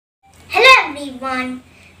everyone.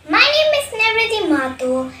 My name is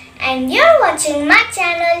Nivriti and you're watching my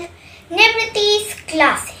channel Nivriti's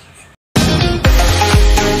Classes.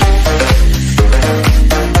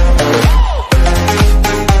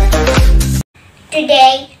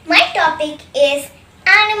 Today my topic is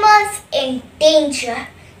animals in danger.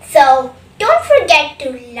 So don't forget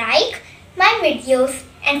to like my videos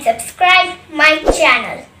and subscribe my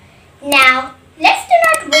channel. Now let's do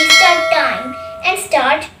not waste our time and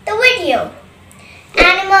start the video.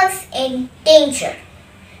 Animals in danger.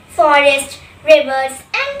 Forests, rivers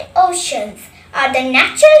and oceans are the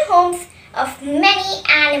natural homes of many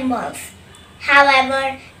animals.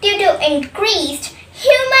 However, due to increased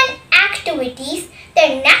human activities,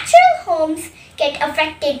 their natural homes get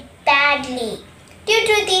affected badly. Due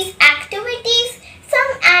to these activities,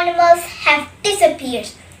 some animals have disappeared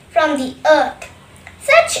from the earth.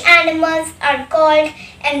 Such animals are called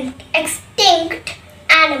extinct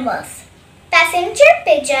animals. Passenger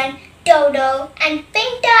pigeon, dodo and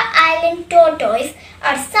Pinta Island tortoise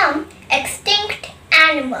are some extinct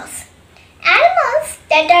animals. Animals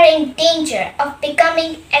that are in danger of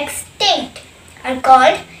becoming extinct are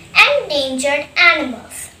called endangered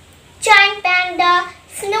animals. Giant panda,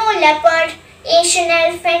 snow leopard, Asian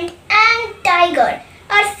elephant and tiger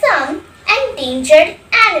are some endangered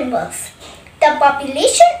animals. The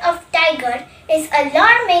population of tiger is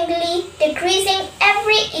alarmingly decreasing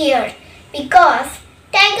every year because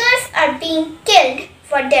tigers are being killed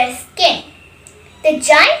for their skin. The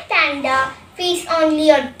giant panda feeds only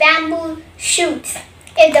on bamboo shoots.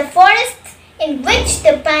 If the forests in which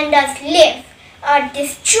the pandas live are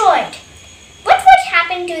destroyed, what would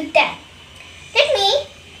happen to them? Let me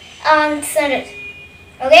answer it.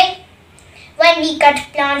 Okay? When we cut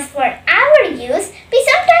plants for our use, we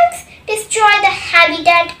sometimes destroy the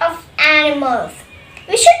habitat of animals.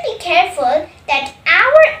 We should be careful that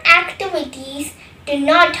our activities do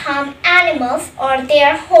not harm animals or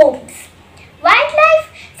their homes. Wildlife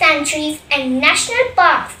sanctuaries and national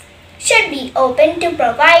parks should be open to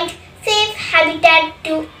provide safe habitat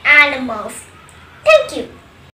to animals. Thank you.